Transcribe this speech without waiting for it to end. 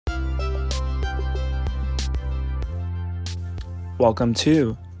Welcome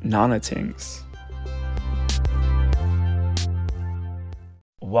to Tingz.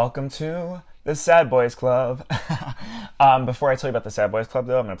 Welcome to the Sad Boys Club. Before I tell you about the Sad Boys Club,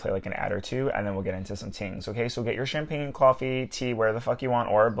 though, I'm going to play like an ad or two, and then we'll get into some Tingz, okay? So get your champagne, coffee, tea, where the fuck you want,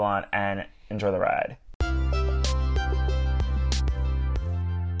 or a blunt, and enjoy the ride.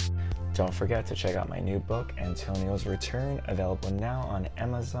 Don't forget to check out my new book, Antonio's Return, available now on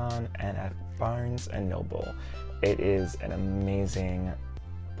Amazon and at Barnes & Noble. It is an amazing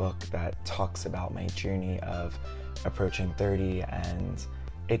book that talks about my journey of approaching 30, and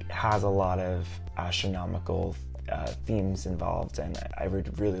it has a lot of astronomical themes involved, and I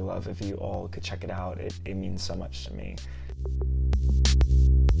would really love if you all could check it out. It means so much to me.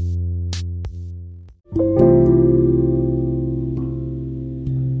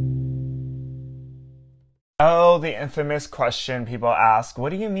 Oh, the infamous question people ask, what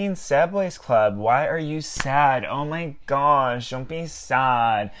do you mean Sad Boys Club? Why are you sad? Oh my gosh, don't be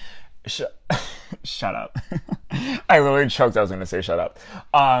sad. Shut up. I literally choked. I was going to say shut up.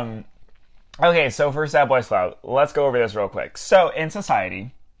 Okay, so for Sad Boys Club, let's go over this real quick. So in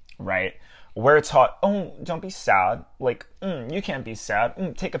society, right, we're taught, oh, don't be sad. Like, you can't be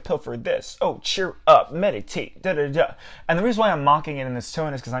sad. Take a pill for this. Oh, cheer up, meditate, da-da-da. And the reason why I'm mocking it in this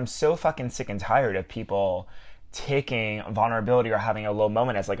tone is because I'm so fucking sick and tired of people taking vulnerability or having a low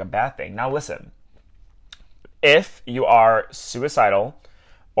moment as like a bad thing. Now listen, if you are suicidal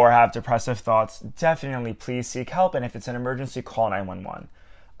or have depressive thoughts, definitely please seek help. And if it's an emergency, call 911.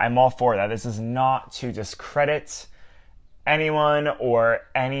 I'm all for that. This is not to discredit anyone or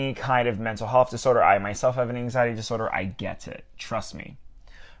any kind of mental health disorder. I myself have an anxiety disorder. I get it. Trust me.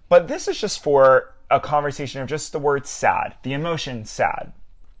 But this is just for a conversation of just the word sad, the emotion sad.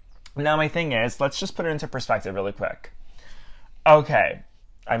 Now my thing is, let's just put it into perspective really quick. Okay.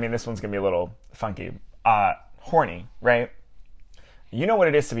 I mean, this one's going to be a little funky. Horny, right? You know what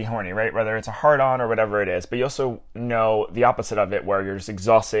it is to be horny, right? Whether it's a hard-on or whatever it is, but you also know the opposite of it where you're just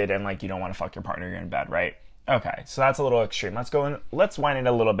exhausted and like you don't want to fuck your partner, you're in bed, right? Okay, so that's a little extreme. Let's wind it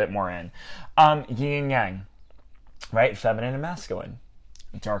a little bit more in. Yin and yang, right? Feminine and masculine,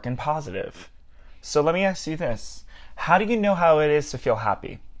 dark and positive. So let me ask you this. How do you know how it is to feel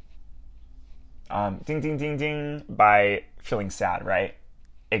happy? Ding, ding, ding, ding, by feeling sad, right?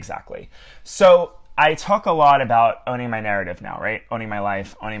 Exactly. So I talk a lot about owning my narrative now, right? Owning my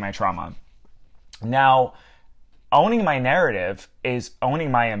life, owning my trauma. Now, owning my narrative is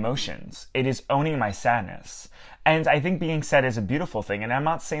owning my emotions. It is owning my sadness. And I think being sad is a beautiful thing. And I'm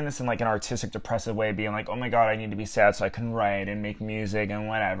not saying this in like an artistic, depressive way, being like, oh my God, I need to be sad so I can write and make music and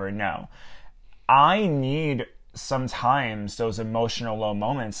whatever. No. I need sometimes those emotional low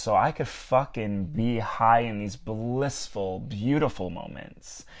moments so I could fucking be high in these blissful, beautiful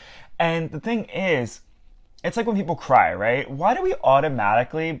moments. And the thing is, it's like when people cry, right? Why do we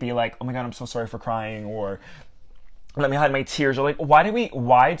automatically be like, oh my God, I'm so sorry for crying, or let me hide my tears, or like, why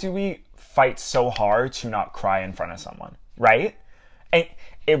do we fight so hard to not cry in front of someone, right? And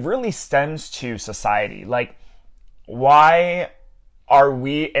it really stems to society. Like, why are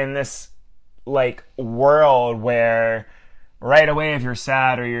we in this like world where right away if you're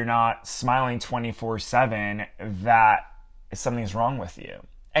sad or you're not smiling 24/7, that something's wrong with you?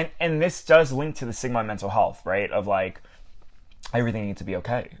 And this does link to the stigma of mental health, right? Of like, everything needs to be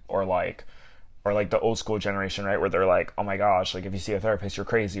okay. Or like the old school generation, right? Where they're like, oh my gosh, like if you see a therapist, you're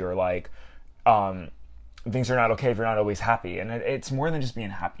crazy. Or like, things are not okay if you're not always happy. And it's more than just being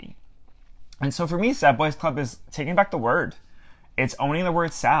happy. And so for me, Sad Boys Club is taking back the word. It's owning the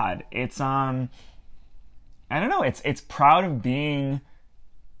word sad. It's, I don't know, it's proud of being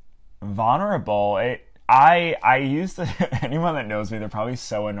vulnerable. I use anyone that knows me, they're probably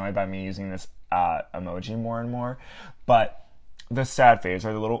so annoyed by me using this emoji more and more, but the sad face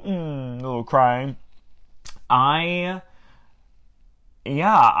or the little crying, I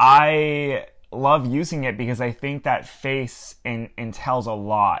love using it because I think that face entails a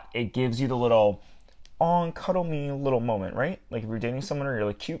lot. It gives you the little, oh, cuddle me little moment, right? Like if you're dating someone or you're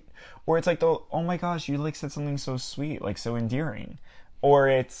like cute, or it's like the, oh my gosh, you like said something so sweet, like so endearing, or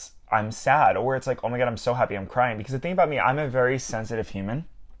it's, I'm sad, or it's like, oh my God, I'm so happy, I'm crying. Because the thing about me, I'm a very sensitive human.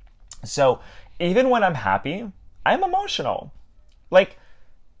 So even when I'm happy, I'm emotional. Like,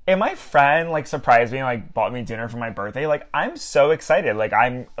 if my friend like surprised me and like bought me dinner for my birthday, like I'm so excited. Like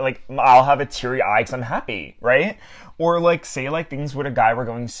I'll have a teary eye because I'm happy, right? Or like say like things with a guy were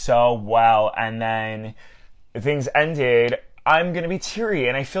going so well and then things ended, I'm gonna be teary.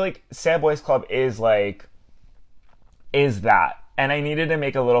 And I feel like Sad Boys Club is that. And I needed to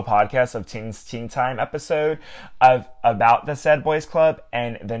make a little podcast of Ting's Teen Time episode about the Sad Boys Club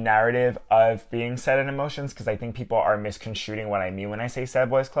and the narrative of being sad in emotions, because I think people are misconstruing what I mean when I say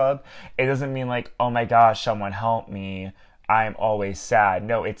Sad Boys Club. It doesn't mean like, oh my gosh, someone help me, I'm always sad.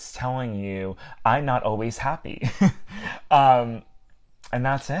 No, it's telling you I'm not always happy. And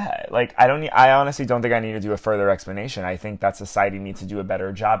that's it. Like, I honestly don't think I need to do a further explanation. I think that society needs to do a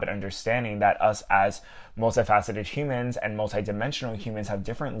better job at understanding that us as multifaceted humans and multidimensional humans have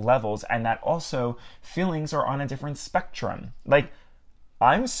different levels, and that also feelings are on a different spectrum. Like,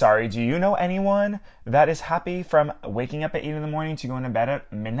 I'm sorry, do you know anyone that is happy from waking up at 8 in the morning to going to bed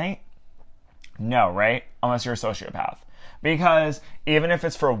at midnight? No, right? Unless you're a sociopath. Because even if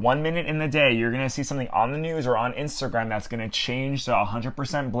it's for 1 minute in the day, you're going to see something on the news or on Instagram that's going to change the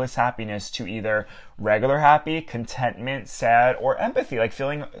 100% bliss happiness to either regular happy, contentment, sad, or empathy. Like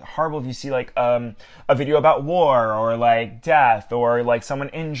feeling horrible if you see like a video about war or like death or like someone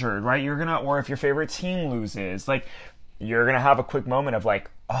injured, right? Or if your favorite team loses, like you're going to have a quick moment of like,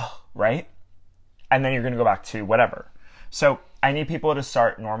 oh, right? And then you're going to go back to whatever. So I need people to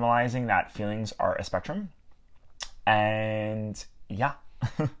start normalizing that feelings are a spectrum. And yeah.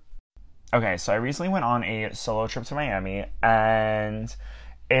 Okay, so I recently went on a solo trip to Miami, and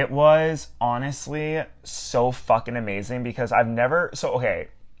it was honestly so fucking amazing because okay,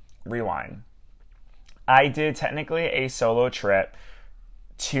 rewind. I did technically a solo trip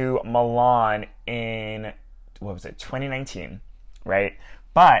to Milan in, 2019, right?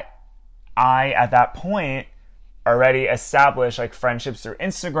 But I, at that point, already established like friendships through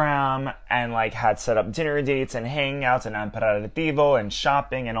Instagram and like had set up dinner dates and hangouts and aperitivo and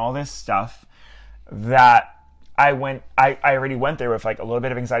shopping and all this stuff that I already went there with like a little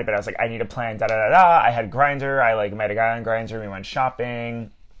bit of anxiety, but I was like, I need a plan, I had Grindr, I like met a guy on Grindr, we went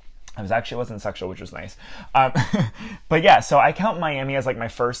shopping. It wasn't sexual, which was nice. But yeah, so I count Miami as like my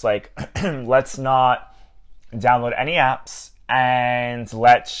first like, let's not download any apps and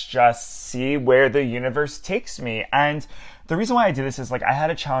let's just see where the universe takes me. And the reason why I did this is like I had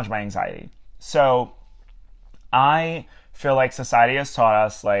to challenge my anxiety. So I feel like society has taught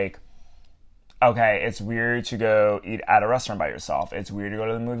us like, okay, it's weird to go eat at a restaurant by yourself. It's weird to go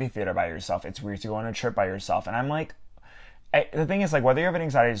to the movie theater by yourself. It's weird to go on a trip by yourself. And I'm like, the thing is like whether you have an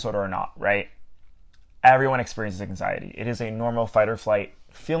anxiety disorder or not, right? Everyone experiences anxiety. It is a normal fight or flight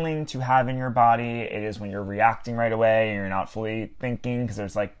feeling to have in your body. It is when you're reacting right away and you're not fully thinking because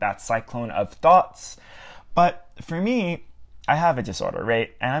there's like that cyclone of thoughts. But for me, I have a disorder,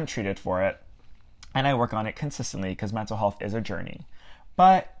 right? And I'm treated for it. And I work on it consistently because mental health is a journey.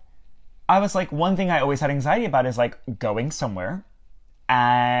 But I was like, one thing I always had anxiety about is like going somewhere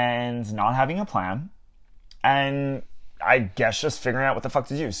and not having a plan. And I guess just figuring out what the fuck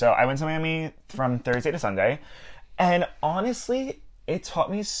to do. So I went to Miami from Thursday to Sunday. And honestly, it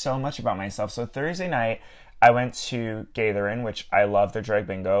taught me so much about myself. So Thursday night, I went to Gathering, which I love their drag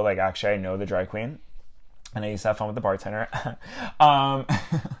bingo. Like, actually, I know the drag queen. And I used to have fun with the bartender.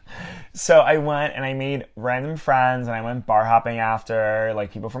 So I went and I made random friends and I went bar hopping after,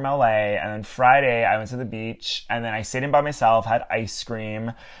 like people from LA. And then Friday, I went to the beach and then I stayed in by myself, had ice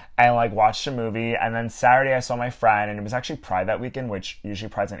cream, and like watched a movie. And then Saturday, I saw my friend, and it was actually Pride that weekend, which usually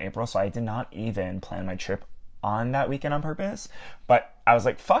Pride's in April. So I did not even plan my trip on that weekend on purpose. But I was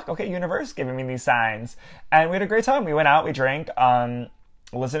like, fuck, okay, universe giving me these signs. And we had a great time. We went out, we drank,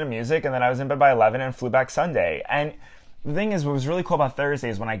 listened to music, and then I was in bed by 11 and flew back Sunday. And the thing is, what was really cool about Thursday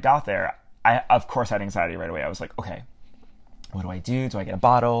is when I got there, I, of course, had anxiety right away. I was like, okay, what do I do? Do I get a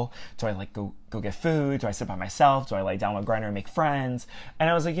bottle? Do I like go get food? Do I sit by myself? Do I like download Grindr and make friends? And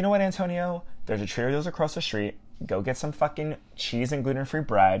I was like, you know what, Antonio? There's a Trader Joe's across the street. Go get some fucking cheese and gluten-free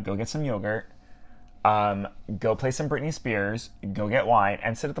bread. Go get some yogurt. Go play some Britney Spears. Go get wine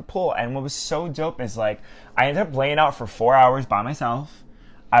and sit at the pool. And what was so dope is like, I ended up laying out for 4 hours by myself.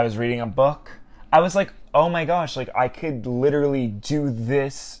 I was reading a book. I was like, oh my gosh, like I could literally do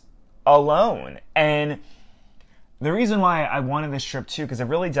this alone. And the reason why I wanted this trip too, because it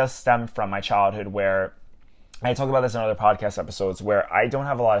really does stem from my childhood, where I talk about this in other podcast episodes, where I don't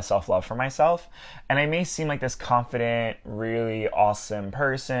have a lot of self-love for myself. And I may seem like this confident, really awesome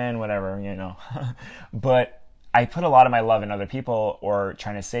person, whatever, you know, but I put a lot of my love in other people or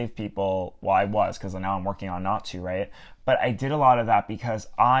trying to save people. Well, I was, because now I'm working on not to, right? But I did a lot of that because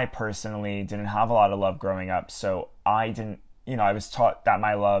I personally didn't have a lot of love growing up. So I didn't, you know, I was taught that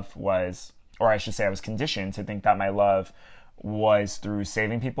my love was, or I should say I was conditioned to think that my love was through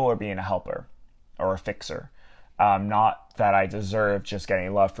saving people or being a helper or a fixer. Not that I deserved just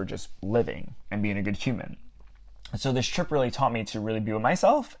getting love for just living and being a good human. So this trip really taught me to really be with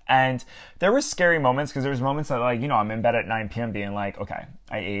myself. And there were scary moments, because there was moments that, like, you know, I'm in bed at 9 p.m. being like, okay,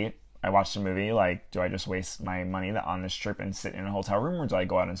 I ate, I watched a movie. Like, do I just waste my money on this trip and sit in a hotel room, or do I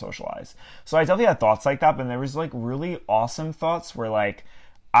go out and socialize? So I definitely had thoughts like that, but there was like really awesome thoughts where like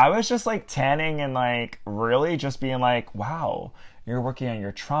I was just like tanning and like really just being like, wow, you're working on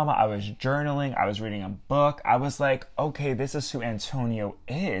your trauma. I was journaling. I was reading a book. I was like, okay, this is who Antonio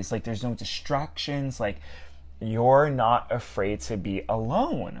is. Like, there's no distractions. Like, you're not afraid to be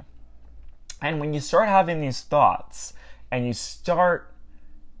alone. And when you start having these thoughts and you start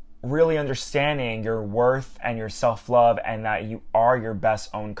really understanding your worth and your self-love and that you are your best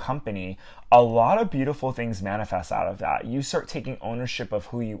own company, a lot of beautiful things manifest out of that. You start taking ownership of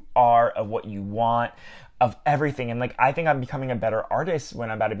who you are, of what you want, of everything. And like, I think I'm becoming a better artist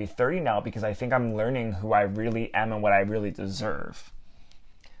when I'm about to be 30 now, because I think I'm learning who I really am and what I really deserve.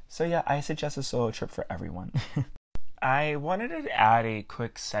 So yeah, I suggest a solo trip for everyone. I wanted to add a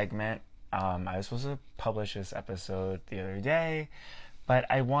quick segment. I was supposed to publish this episode the other day, but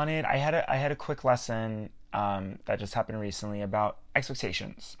I had a quick lesson that just happened recently about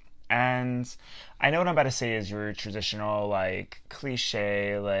expectations. And I know what I'm about to say is your traditional, like,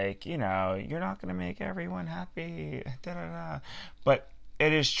 cliche, like, you know, you're not going to make everyone happy, da da da. But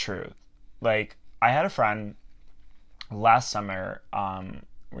it is true. Like, I had a friend last summer,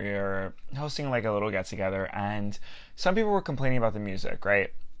 we were hosting like a little get together, and some people were complaining about the music,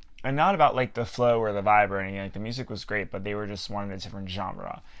 right? And not about like the flow or the vibe or anything. Like, the music was great, but they were just wanting a different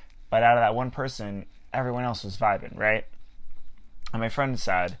genre. But out of that one person, everyone else was vibing, right? And my friend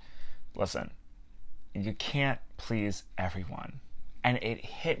said, listen, you can't please everyone. And it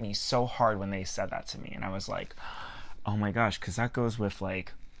hit me so hard when they said that to me. And I was like, oh my gosh, because that goes with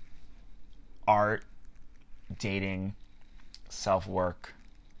like art, dating, self-work,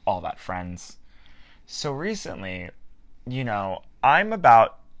 all that, friends. So recently, you know, I'm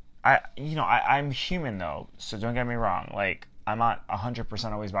human though, so don't get me wrong. Like, I'm not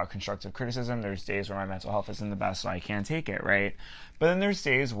 100% always about constructive criticism. There's days where my mental health isn't the best, so I can't take it, right? But then there's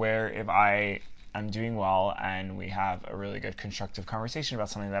days where if I am doing well and we have a really good constructive conversation about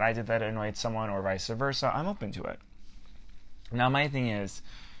something that I did that annoyed someone, or vice versa, I'm open to it. Now, my thing is,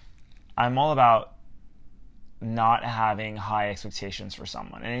 I'm all about not having high expectations for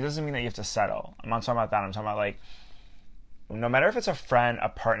someone. And it doesn't mean that you have to settle. I'm not talking about that. I'm talking about, like, no matter if it's a friend, a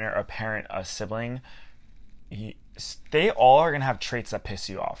partner, a parent, a sibling, they all are going to have traits that piss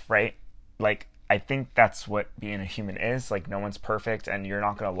you off, right? Like, I think that's what being a human is. Like, no one's perfect, and you're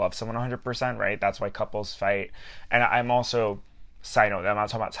not going to love someone 100%, right? That's why couples fight. And I'm also, side note, I'm not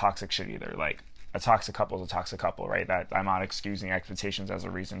talking about toxic shit either. Like, a toxic couple is a toxic couple, right? That I'm not excusing expectations as a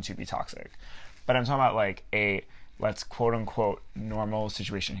reason to be toxic. But I'm talking about like a, let's quote unquote, normal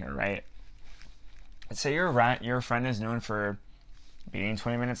situation here, right? Let's say your friend is known for being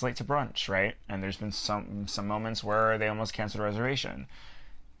 20 minutes late to brunch, right? And there's been some moments where they almost canceled a reservation.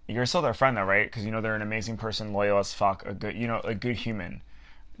 You're still their friend though, right? Because you know they're an amazing person, loyal as fuck, a good human.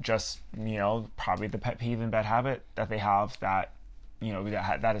 Just, you know, probably the pet peeve and bad habit that they have that, you know,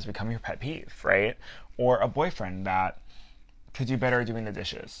 that has become your pet peeve, right? Or a boyfriend that could do better at doing the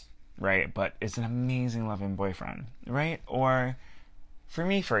dishes, right? But is an amazing loving boyfriend, right? Or for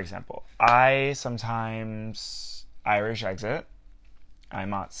me, for example, I sometimes Irish exit. I'm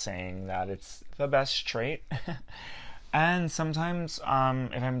not saying that it's the best trait. And sometimes if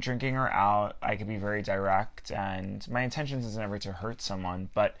I'm drinking or out, I can be very direct, and my intentions is never to hurt someone,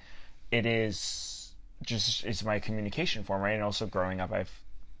 but it is just, it's my communication form, right? And also growing up,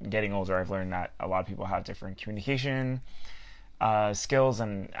 getting older, I've learned that a lot of people have different communication skills,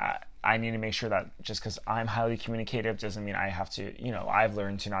 and I need to make sure that just because I'm highly communicative doesn't mean I have to, you know, I've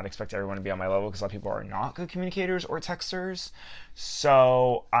learned to not expect everyone to be on my level, because a lot of people are not good communicators or texters.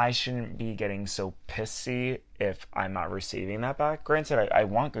 So I shouldn't be getting so pissy if I'm not receiving that back. Granted, I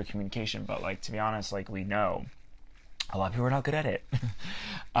want good communication, but like, to be honest, like, we know a lot of people are not good at it.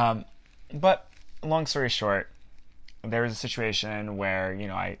 But long story short, there was a situation where, you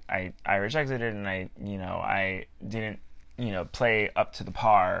know, I rejected it, and I didn't, play up to the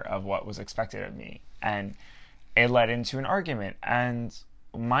par of what was expected of me. And it led into an argument. And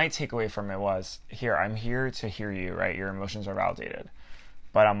my takeaway from it was, I'm here to hear you, right? Your emotions are validated.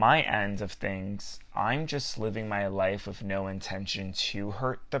 But on my end of things, I'm just living my life with no intention to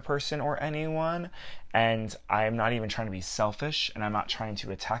hurt the person or anyone. And I'm not even trying to be selfish, and I'm not trying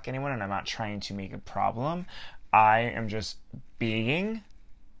to attack anyone, and I'm not trying to make a problem. I am just being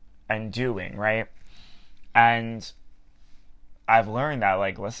and doing, right? And I've learned that,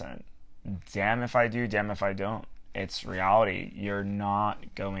 like, listen, damn if I do, damn if I don't. It's reality. You're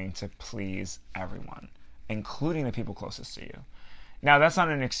not going to please everyone. including the people closest to you. Now, that's not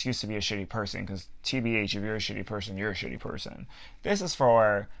an excuse to be a shitty person, because TBH, if you're a shitty person, you're a shitty person. This is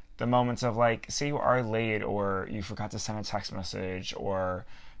for the moments of, like, say you are late, or you forgot to send a text message, or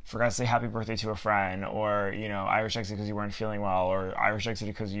forgot to say happy birthday to a friend, or, you know, Irish exited because you weren't feeling well, or Irish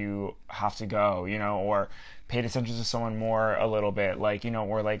exited because you have to go, you know, or paid attention to someone more a little bit, like, you know,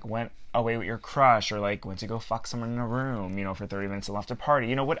 or, like, went away with your crush, or, like, went to go fuck someone in a room, you know, for 30 minutes and left a party,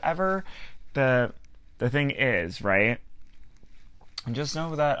 you know, whatever the thing is, right? And just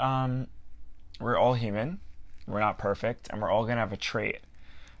know that we're all human, we're not perfect, and we're all going to have a trait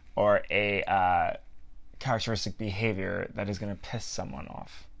or a characteristic behavior that is going to piss someone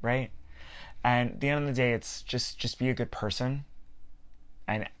off, right? And at the end of the day, it's just be a good person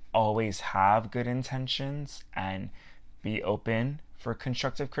and always have good intentions and be open for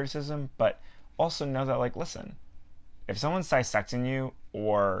constructive criticism, but also know that, like, listen, if someone's dissecting you,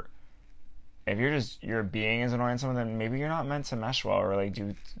 or if your being is annoying someone, then maybe you're not meant to mesh well or, like,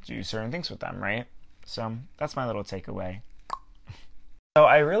 do certain things with them, right? So that's my little takeaway. So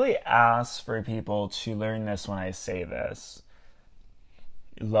I really ask for people to learn this when I say this.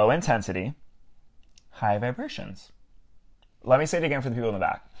 Low intensity, high vibrations. Let me say it again for the people in the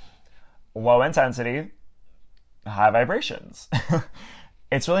back. Low intensity, high vibrations.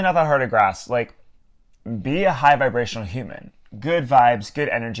 It's really not that hard to grasp. Like, be a high vibrational human. Good vibes, good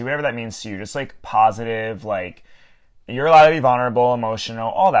energy, whatever that means to you. Just, like, positive, like, you're allowed to be vulnerable,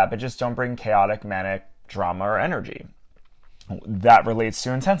 emotional, all that, but just don't bring chaotic, manic drama or energy. That relates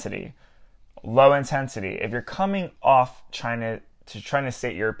to intensity. Low intensity. If you're coming off trying to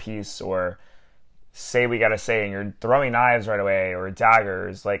state your piece, or say we gotta say, and you're throwing knives right away or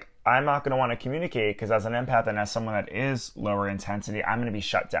daggers, like, I'm not going to want to communicate, because as an empath and as someone that is lower intensity, I'm going to be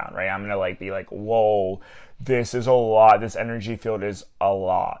shut down, right? I'm going to, like, be like, whoa, this is a lot. This energy field is a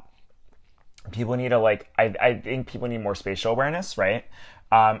lot. People need to, like, I think people need more spatial awareness, right?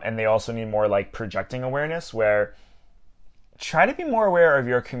 And they also need more, like, projecting awareness, where try to be more aware of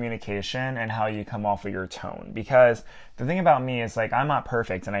your communication and how you come off with your tone. Because the thing about me is, like, I'm not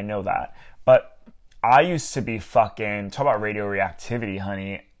perfect, and I know that. But I used to be fucking, talk about radio reactivity,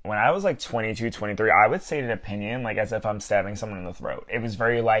 honey. When I was, like, 22, 23, I would state an opinion, like, as if I'm stabbing someone in the throat. It was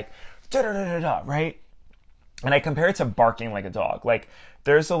very, like, da-da-da-da-da, right? And I compare it to barking like a dog. Like,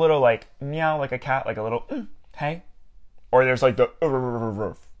 there's a little, like, meow like a cat, like a little, hey. Or there's, like, the,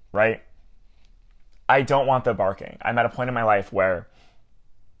 right? I don't want the barking. I'm at a point in my life where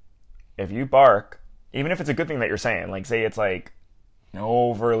if you bark, even if it's a good thing that you're saying, like, say it's, like,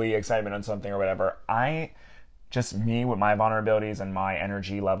 overly excitement on something or whatever, just me with my vulnerabilities and my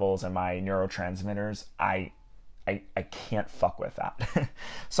energy levels and my neurotransmitters, I can't fuck with that.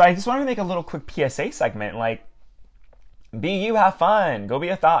 So I just wanted to make a little quick PSA segment, like, be you, have fun, go be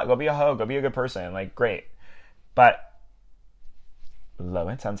a thought, go be a hoe, go be a good person, like, great. But low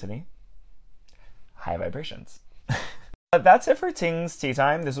intensity, high vibrations. But that's it for Ting's Tea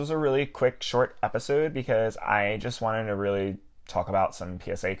Time. This was a really quick, short episode because I just wanted to really talk about some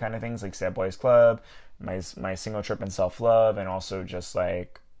PSA kind of things, like Sad Boys Club, my single trip and self-love, and also just,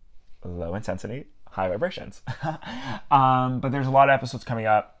 like, low intensity, high vibrations. But there's a lot of episodes coming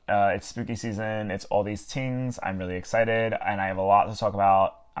up. It's spooky season. It's all these things. I'm really excited, and I have a lot to talk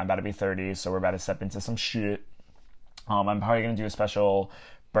about. I'm about to be 30, so we're about to step into some shit. I'm probably going to do a special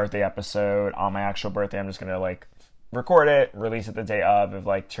birthday episode. On my actual birthday, I'm just going to, like, record it, release it the day of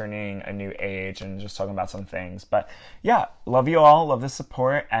like, turning a new age, and just talking about some things. But yeah, love you all, love the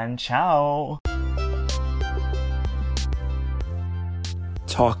support, and ciao.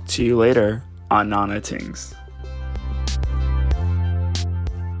 Talk to you later on Nana Tingz.